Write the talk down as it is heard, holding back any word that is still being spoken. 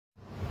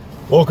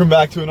Welcome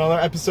back to another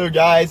episode,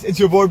 guys. It's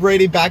your boy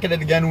Brady back at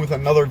it again with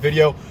another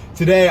video.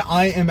 Today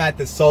I am at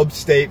the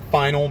sub-state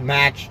final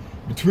match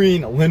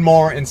between Linn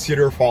Mar and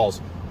Cedar Falls.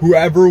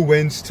 Whoever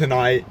wins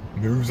tonight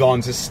moves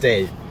on to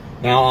state.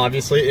 Now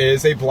obviously it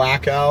is a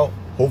blackout.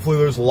 Hopefully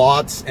there's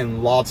lots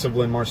and lots of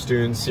Linn Mar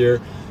students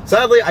here.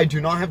 Sadly, I do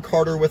not have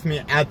Carter with me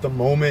at the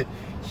moment.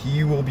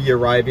 He will be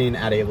arriving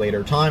at a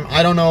later time.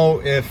 I don't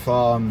know if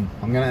I'm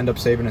gonna end up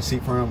saving a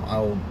seat for him.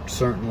 I'll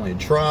certainly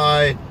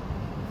try.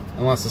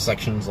 Unless the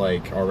section's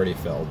like already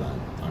filled,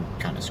 then I'm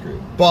kind of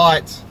screwed.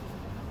 But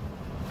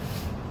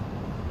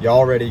you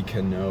already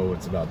can know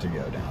what's about to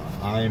go down.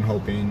 I am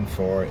hoping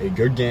for a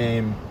good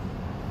game.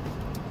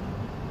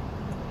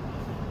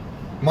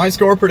 My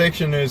score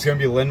prediction is going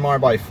to be Linn Mar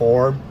by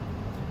 4.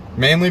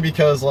 Mainly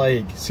because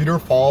like Cedar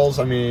Falls,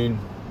 I mean,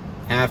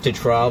 have to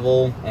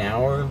travel an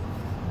hour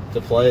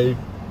to play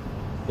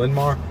Linn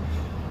Mar.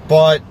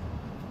 But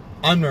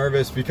I'm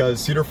nervous because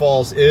Cedar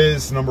Falls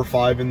is number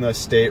 5 in the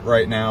state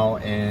right now,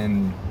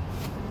 and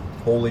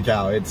holy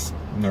cow, it's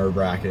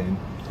nerve-wracking.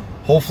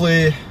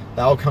 Hopefully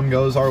the outcome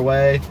goes our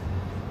way,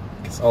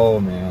 because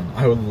oh man,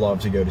 I would love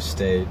to go to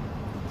state,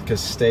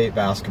 because the state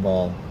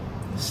basketball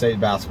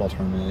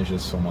tournament is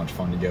just so much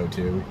fun to go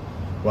to,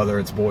 whether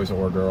it's boys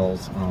or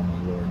girls. Oh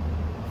my lord.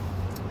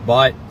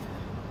 But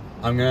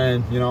I'm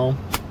gonna, you know,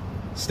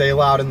 stay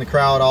loud in the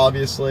crowd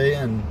obviously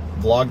and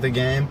vlog the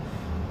game.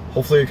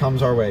 Hopefully it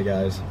comes our way,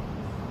 guys.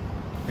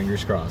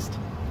 Fingers crossed.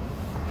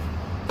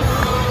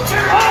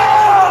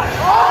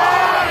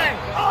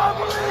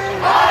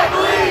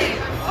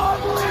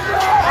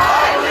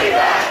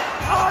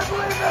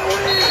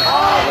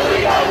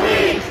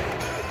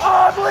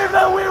 I believe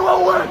that we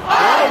will win.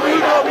 I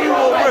believe that we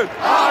will win.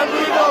 I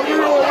believe that we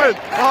will win.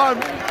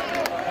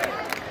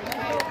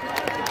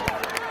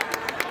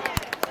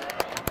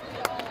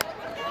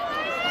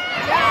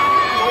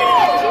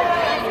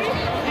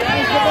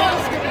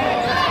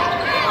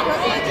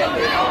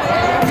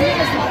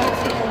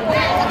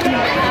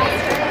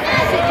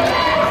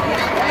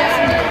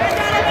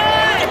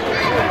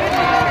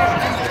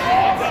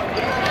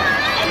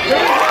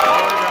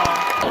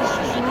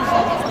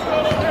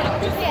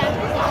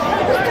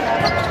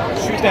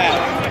 Shoot that.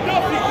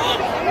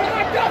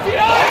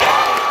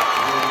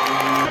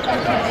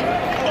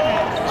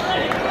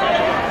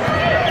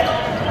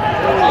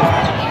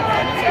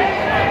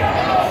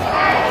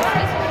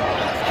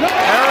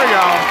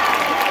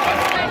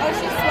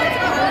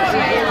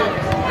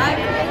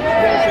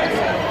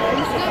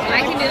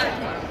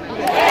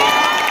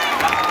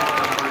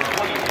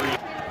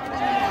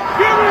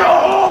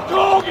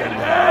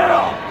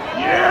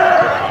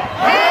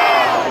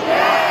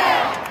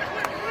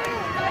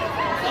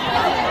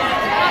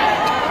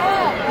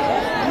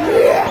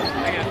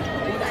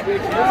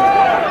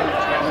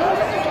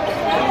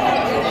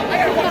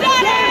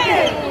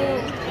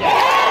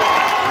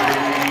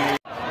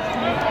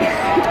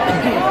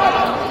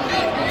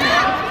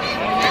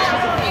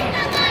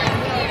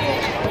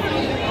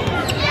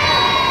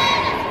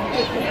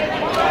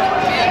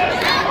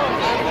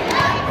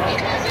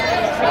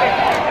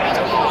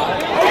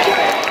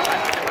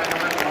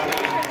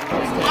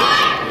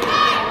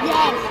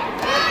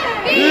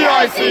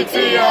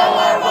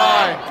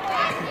 B-I-C-T-O-R-Y.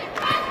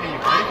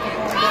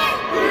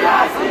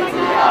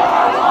 B-I-C-T-O-R-Y.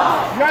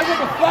 You guys are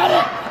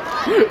pathetic.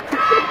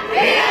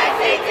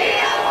 B-I-C-T-O-R-Y.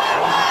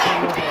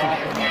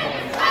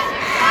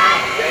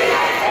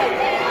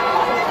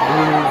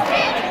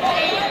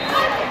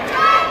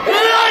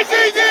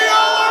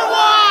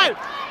 B-I-C-T-O-R-Y.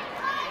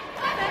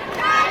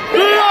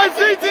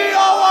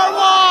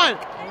 B-I-C-T-O-R-Y.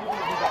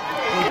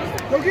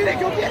 Go get it,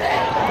 go get it.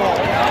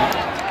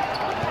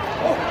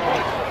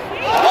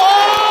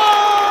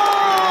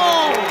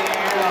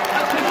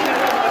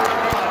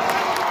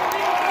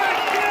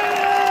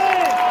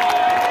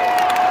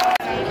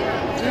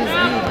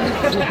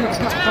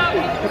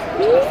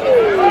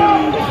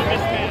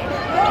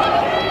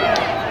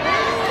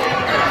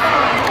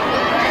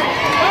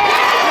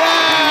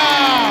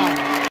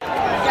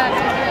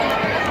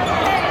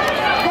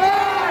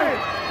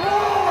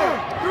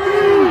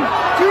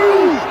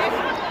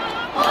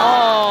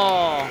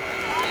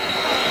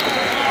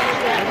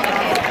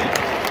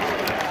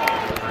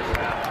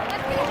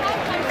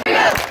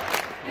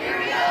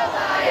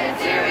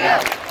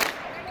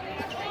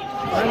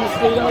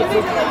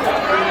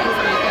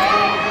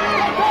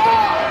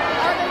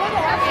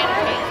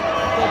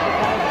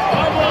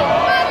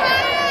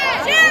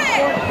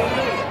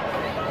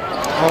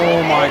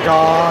 Oh my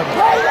God.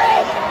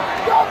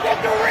 Go get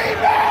the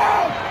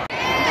rebound!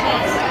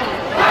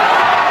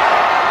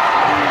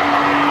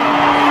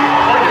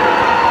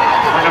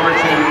 Number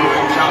 2,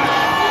 Josh.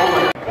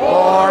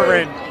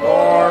 Boring.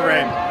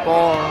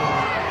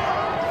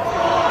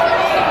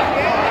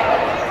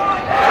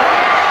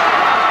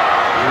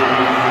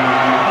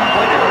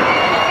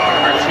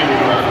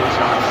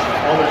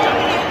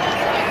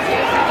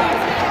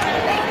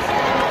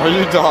 Are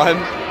you done?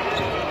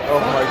 Oh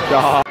my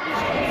God.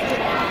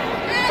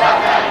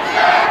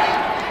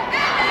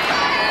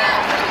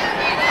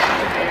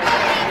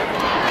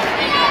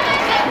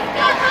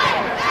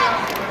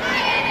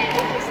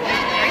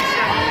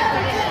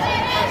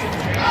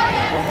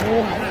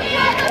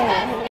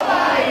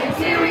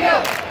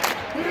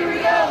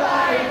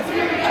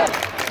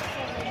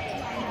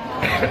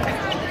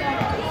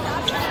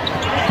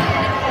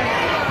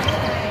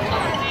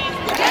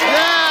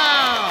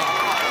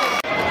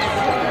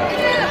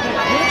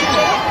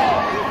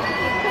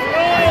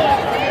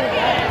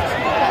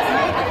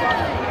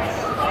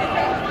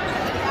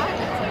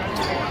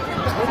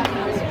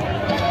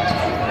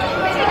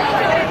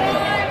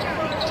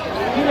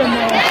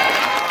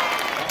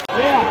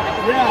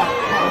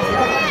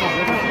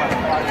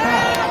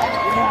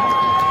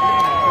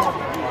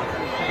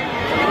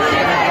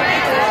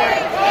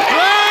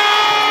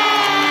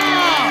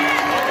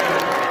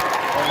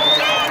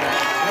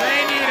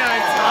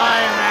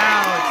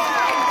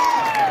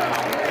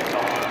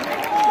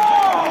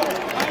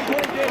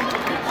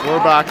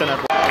 we're back in it.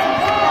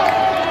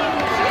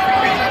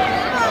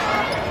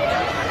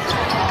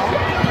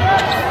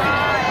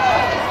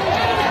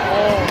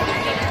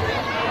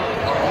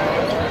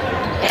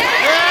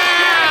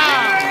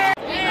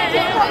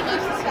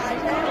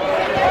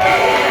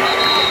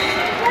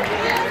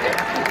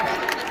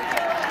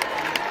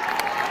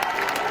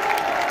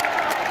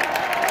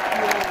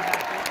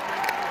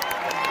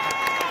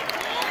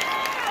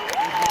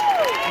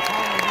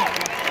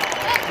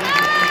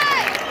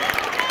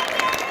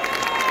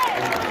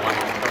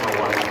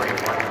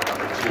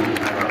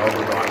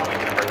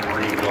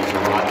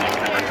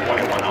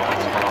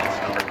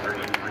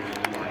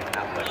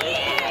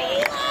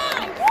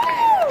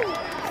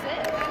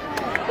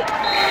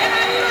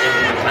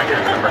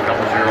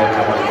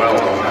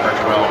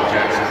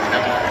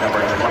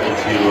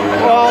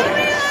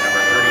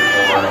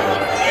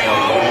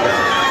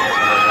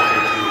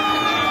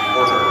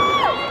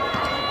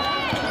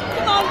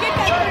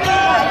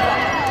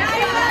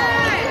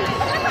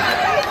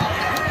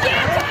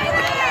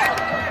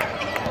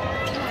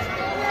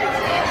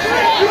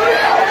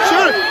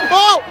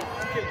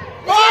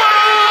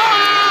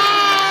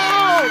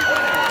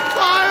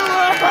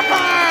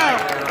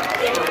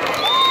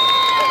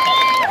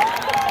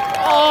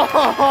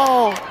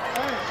 Oh!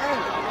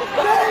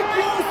 Thank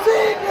you,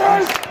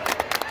 seniors!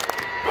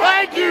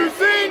 Thank you,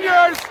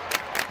 seniors!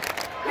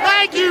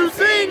 Thank you,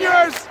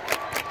 seniors!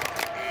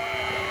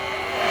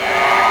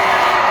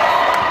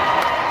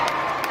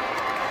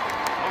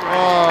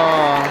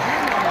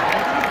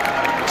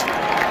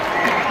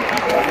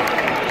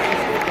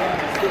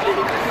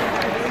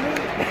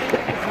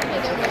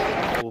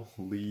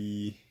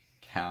 Holy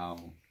cow.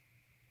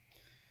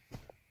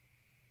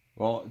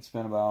 Well, it's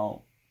been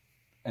about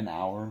an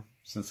hour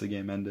since the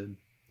game ended.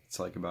 It's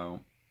like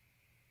about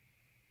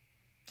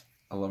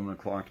 11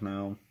 o'clock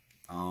now.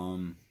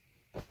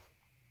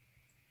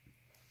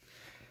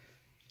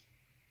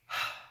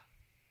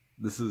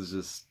 This is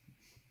just,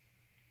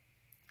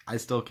 I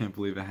still can't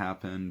believe it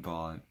happened,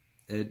 but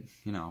it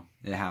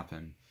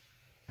happened.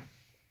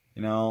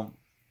 And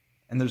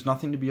there's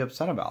nothing to be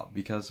upset about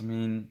because, I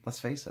mean, let's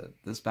face it,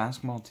 this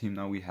basketball team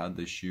that we had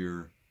this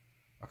year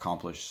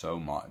accomplished so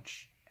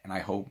much. And I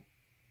hope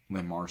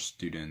Linn Mar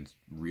students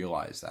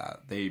realize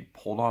that. They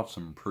pulled off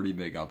some pretty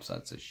big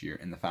upsets this year,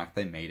 and the fact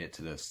they made it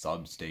to the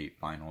sub-state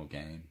final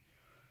game,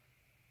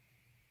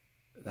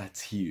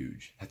 that's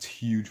huge. That's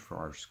huge for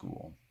our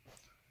school.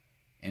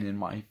 And in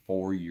my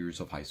 4 years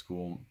of high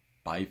school,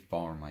 by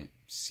far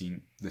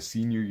the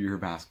senior year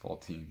basketball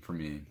team for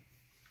me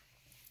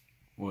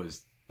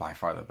was by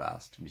far the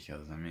best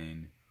because, I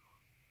mean,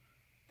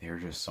 they were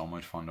just so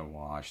much fun to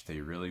watch.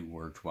 They really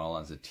worked well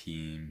as a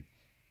team.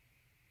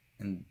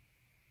 And,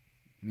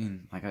 I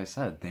mean, like I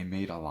said, they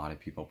made a lot of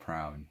people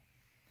proud.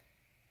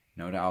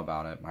 No doubt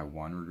about it. My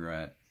one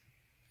regret,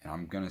 and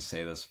I'm going to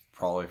say this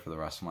probably for the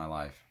rest of my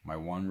life, my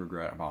one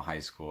regret about high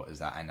school is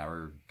that I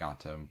never got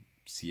to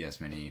see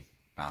as many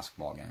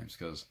basketball games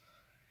because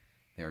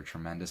they are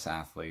tremendous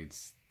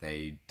athletes.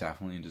 They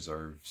definitely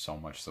deserve so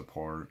much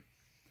support.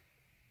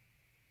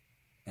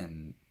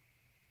 And,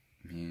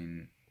 I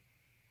mean,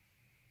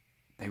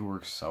 they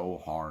work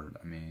so hard.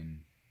 I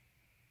mean,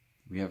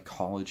 we have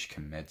college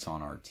commits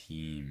on our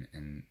team,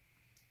 and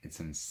it's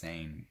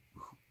insane,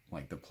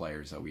 like, the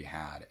players that we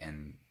had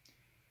and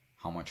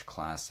how much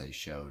class they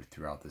showed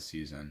throughout the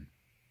season.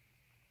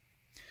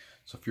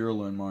 So if you're a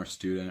Linn Mar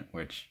student,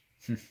 which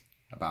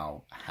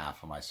about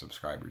half of my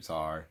subscribers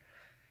are,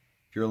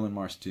 if you're a Linn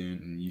Mar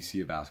student and you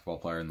see a basketball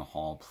player in the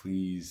hall,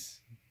 please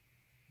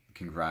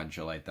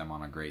congratulate them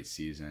on a great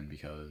season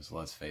because,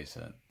 let's face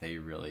it, they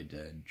really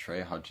did.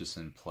 Trey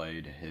Hutchison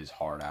played his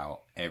heart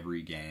out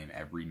every game,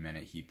 every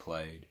minute he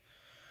played.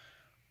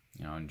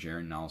 And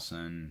Jared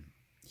Nelson,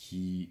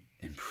 he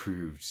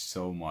improved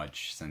so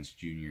much since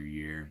junior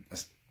year.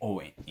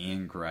 Oh,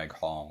 and Greg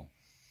Hall.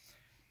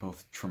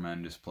 Both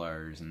tremendous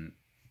players, and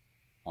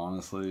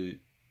honestly,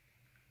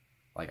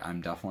 like,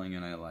 I'm definitely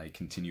gonna, like,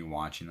 continue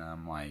watching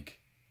them, like,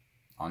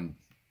 on,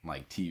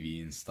 like,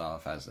 TV and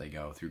stuff as they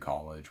go through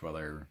college,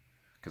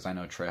 because I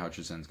know Trey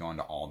Hutchison's going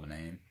to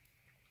Albany,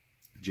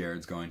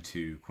 Jared's going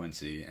to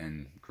Quincy,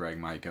 and Greg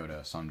might go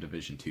to some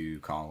Division II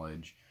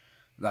college.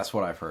 That's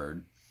what I've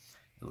heard,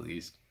 at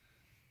least.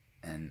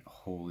 And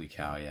holy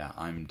cow, yeah,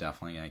 I'm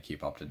definitely going to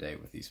keep up to date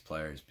with these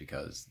players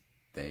because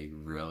they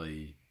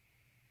really,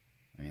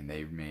 I mean,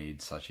 they've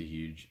made such a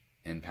huge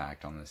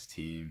impact on this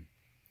team.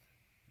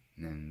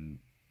 And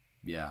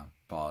yeah,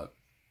 but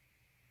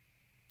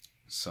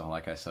so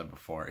like I said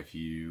before, if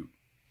you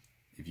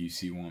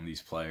see one of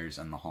these players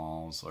in the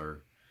halls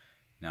or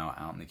now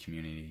out in the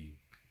community,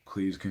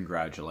 please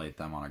congratulate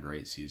them on a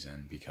great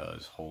season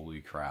because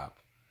holy crap,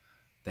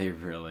 they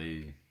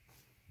really,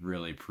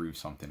 really proved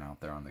something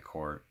out there on the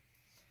court.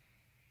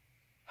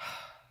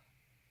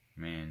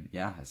 I mean,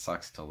 yeah, it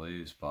sucks to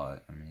lose,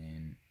 but I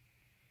mean,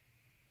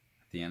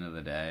 at the end of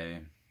the day,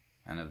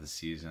 end of the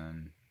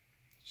season,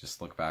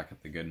 just look back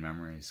at the good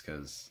memories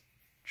because,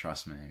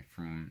 trust me,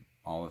 from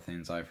all the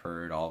things I've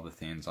heard, all the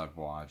things I've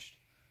watched,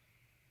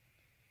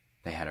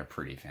 they had a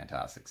pretty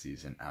fantastic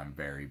season. I'm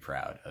very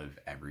proud of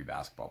every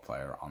basketball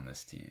player on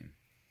this team.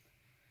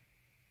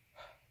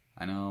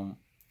 I know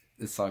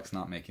it sucks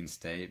not making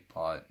state,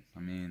 but I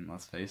mean,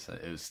 let's face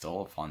it, it was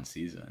still a fun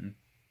season.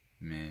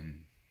 I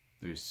mean,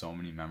 there's so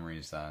many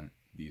memories that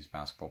these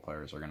basketball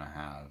players are going to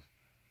have.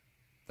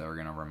 They're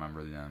going to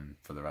remember them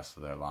for the rest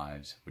of their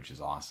lives, which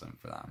is awesome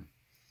for them.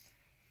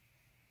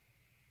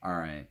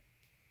 Alright,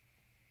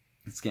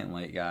 it's getting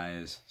late,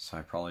 guys, so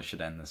I probably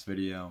should end this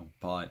video,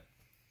 but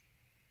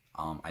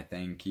I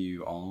thank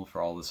you all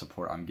for all the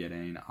support I'm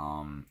getting.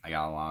 I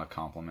got a lot of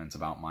compliments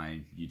about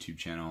my YouTube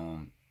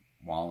channel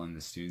while in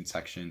the student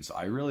section, so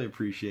I really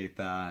appreciate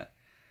that,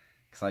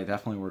 because I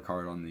definitely work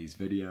hard on these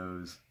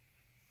videos,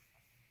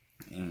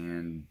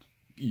 and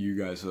you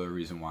guys are the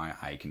reason why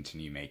I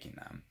continue making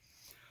them.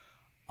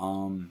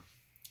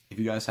 If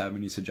you guys have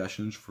any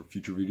suggestions for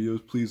future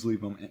videos, please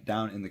leave them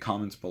down in the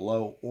comments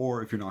below,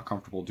 or if you're not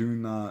comfortable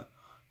doing that,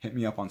 hit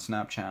me up on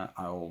Snapchat.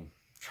 I will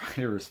try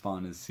to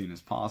respond as soon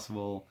as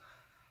possible.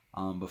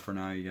 But for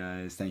now, you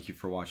guys, thank you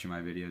for watching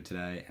my video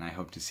today, and I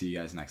hope to see you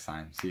guys next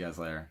time. See you guys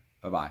later.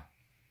 Bye-bye.